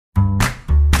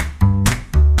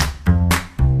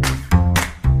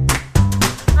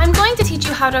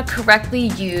how to correctly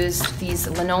use these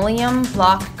linoleum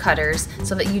block cutters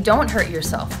so that you don't hurt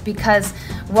yourself, because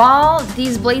while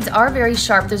these blades are very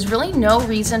sharp, there's really no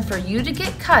reason for you to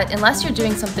get cut unless you're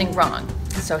doing something wrong.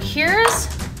 So here's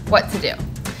what to do.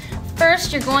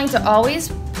 First, you're going to always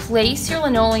place your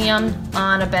linoleum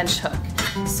on a bench hook.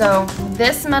 So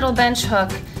this metal bench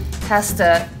hook has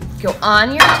to go on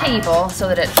your table so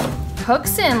that it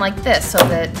hooks in like this, so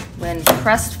that when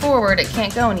pressed forward it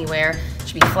can't go anywhere. It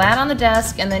should be flat on the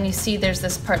desk, and then you see there's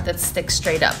this part that sticks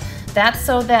straight up. That's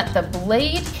so that the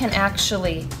blade can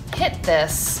actually hit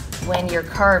this when you're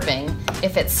carving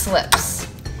if it slips.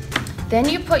 Then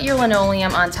you put your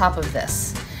linoleum on top of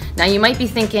this. Now you might be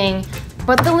thinking,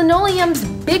 but the linoleum's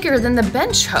bigger than the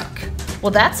bench hook.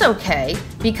 Well, that's okay,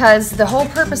 because the whole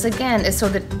purpose again is so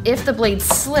that if the blade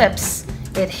slips,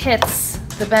 it hits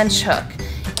the bench hook.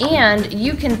 And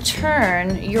you can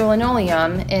turn your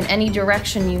linoleum in any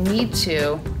direction you need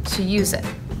to use it.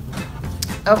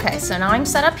 Okay, so now I'm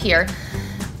set up here.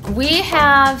 We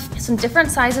have some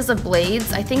different sizes of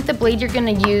blades. I think the blade you're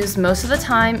gonna use most of the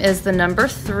time is the number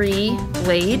 3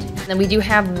 blade. And we do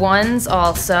have ones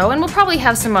also, and we'll probably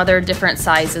have some other different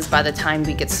sizes by the time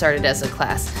we get started as a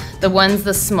class. The one's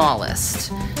the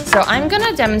smallest. So I'm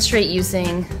gonna demonstrate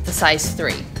using the size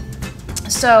 3.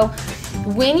 So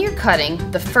when you're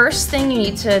cutting, the first thing you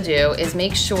need to do is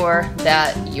make sure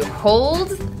that you hold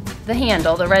the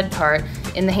handle, the red part,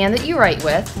 in the hand that you write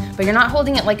with, but you're not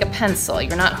holding it like a pencil.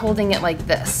 You're not holding it like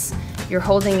this. You're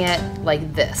holding it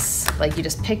like this. Like you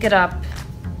just pick it up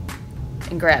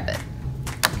and grab it.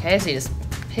 Okay, so you just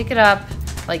pick it up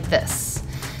like this.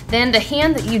 Then the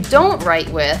hand that you don't write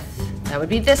with, that would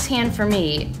be this hand for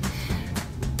me,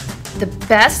 the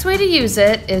best way to use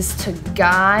it is to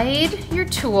guide your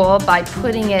tool by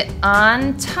putting it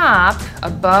on top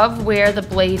above where the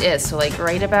blade is. So like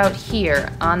right about here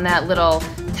on that little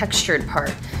textured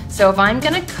part. So if I'm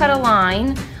gonna cut a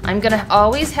line, I'm gonna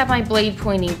always have my blade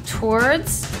pointing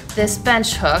towards this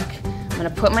bench hook. I'm gonna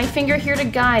put my finger here to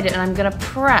guide it, and I'm gonna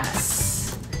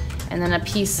press. And then a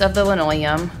piece of the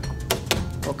linoleum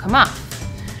will come off.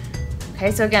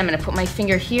 Okay, so again, I'm gonna put my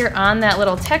finger here on that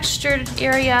little textured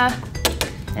area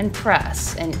and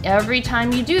press. And every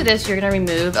time you do this, you're gonna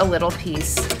remove a little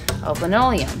piece of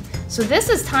linoleum. So this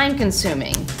is time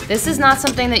consuming. This is not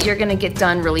something that you're gonna get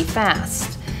done really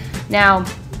fast. Now,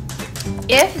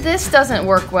 if this doesn't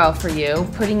work well for you,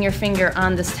 putting your finger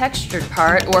on this textured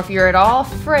part, or if you're at all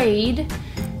afraid,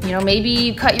 you know, maybe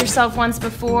you cut yourself once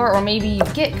before, or maybe you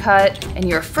get cut and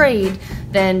you're afraid,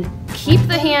 then keep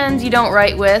the hand you don't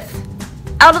write with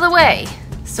out of the way.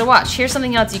 So watch, here's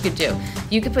something else you could do.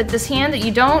 You could put this hand that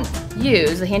you don't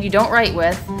use, the hand you don't write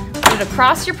with, put it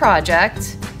across your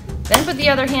project, then put the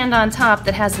other hand on top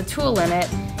that has the tool in it,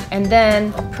 and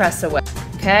then press away,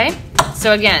 okay?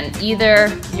 So again, either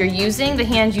you're using the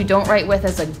hand you don't write with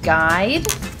as a guide,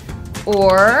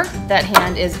 or that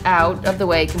hand is out of the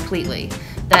way completely.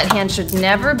 That hand should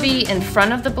never be in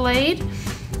front of the blade,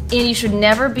 and you should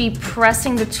never be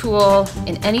pressing the tool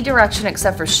in any direction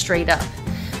except for straight up.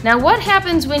 Now what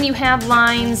happens when you have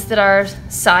lines that are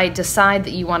side to side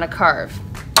that you want to carve?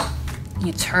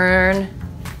 You turn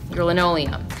your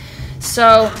linoleum.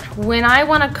 So when I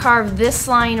want to carve this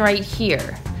line right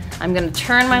here, I'm going to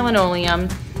turn my linoleum.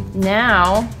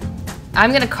 Now I'm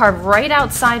going to carve right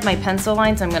outside my pencil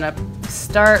line, so I'm going to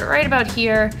start right about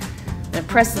here. I'm going to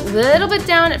press a little bit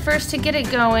down at first to get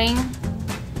it going.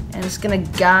 I'm just going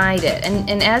to guide it.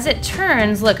 And as it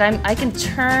turns, look, I can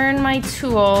turn my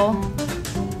tool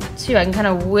too. I can kind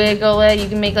of wiggle it. You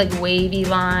can make like wavy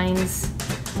lines.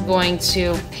 I'm going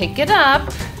to pick it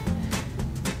up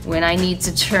when I need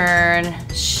to turn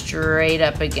straight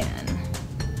up again.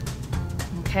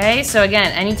 Okay, so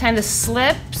again, anytime this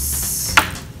slips,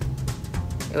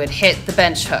 it would hit the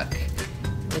bench hook.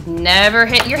 It would never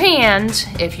hit your hand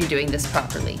if you're doing this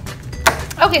properly.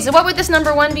 Okay, so what would this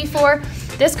number 1 be for?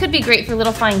 This could be great for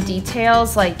little fine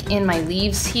details, like in my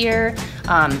leaves here.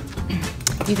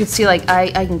 You could see like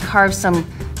I can carve some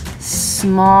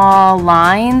small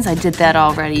lines. I did that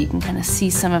already. You can kind of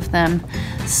see some of them.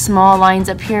 Small lines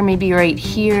up here, maybe right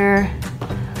here.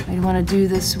 I want to do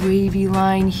this wavy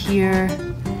line here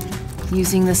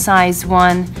using the size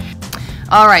 1.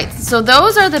 All right, so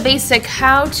those are the basic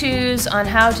how-tos on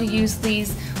how to use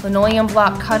these linoleum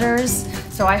block cutters.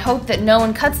 So I hope that no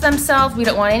one cuts themselves. We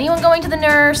don't want anyone going to the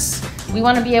nurse. We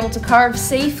want to be able to carve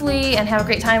safely and have a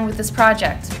great time with this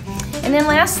project. And then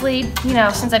lastly, you know,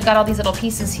 since I've got all these little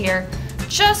pieces here,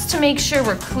 just to make sure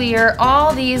we're clear,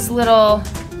 all these little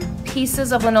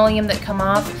pieces of linoleum that come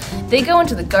off, they go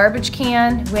into the garbage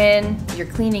can when you're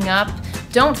cleaning up.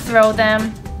 Don't throw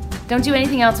them. Don't do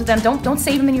anything else with them. Don't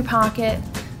save them in your pocket.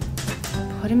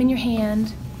 put them in your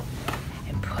hand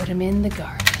and put them in the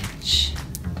garbage.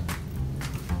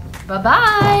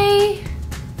 Bye-bye.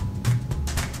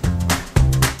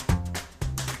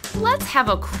 Let's have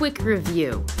a quick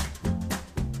review.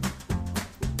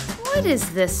 What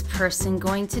is this person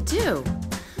going to do?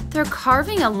 They're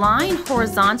carving a line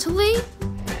horizontally?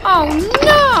 Oh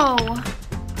no!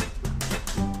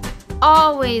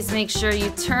 Always make sure you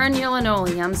turn your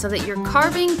linoleum so that you're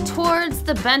carving towards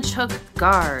the bench hook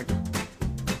guard.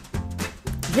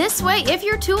 This way, if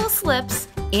your tool slips,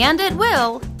 and it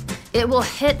will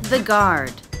hit the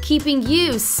guard, keeping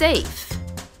you safe.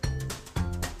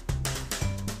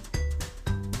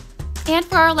 And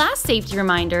for our last safety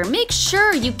reminder, make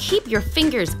sure you keep your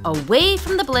fingers away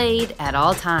from the blade at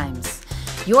all times.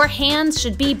 Your hands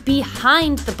should be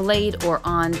behind the blade or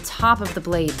on top of the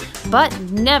blade, but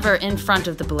never in front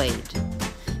of the blade.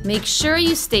 Make sure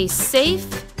you stay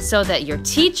safe so that your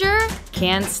teacher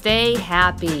can stay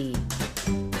happy.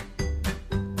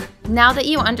 Now that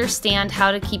you understand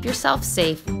how to keep yourself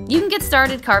safe, you can get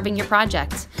started carving your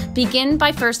project. Begin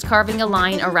by first carving a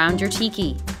line around your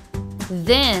tiki.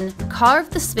 Then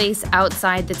carve the space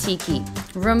outside the tiki,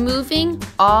 removing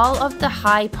all of the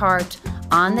high part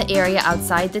on the area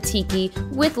outside the tiki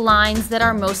with lines that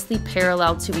are mostly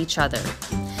parallel to each other.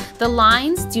 The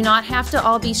lines do not have to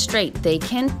all be straight. They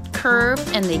can curve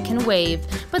and they can wave,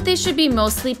 but they should be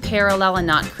mostly parallel and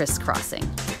not crisscrossing.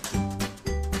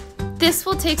 This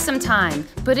will take some time,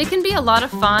 but it can be a lot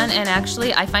of fun, and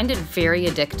actually I find it very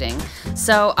addicting.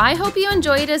 So I hope you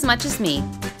enjoy it as much as me.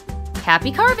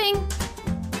 Happy carving!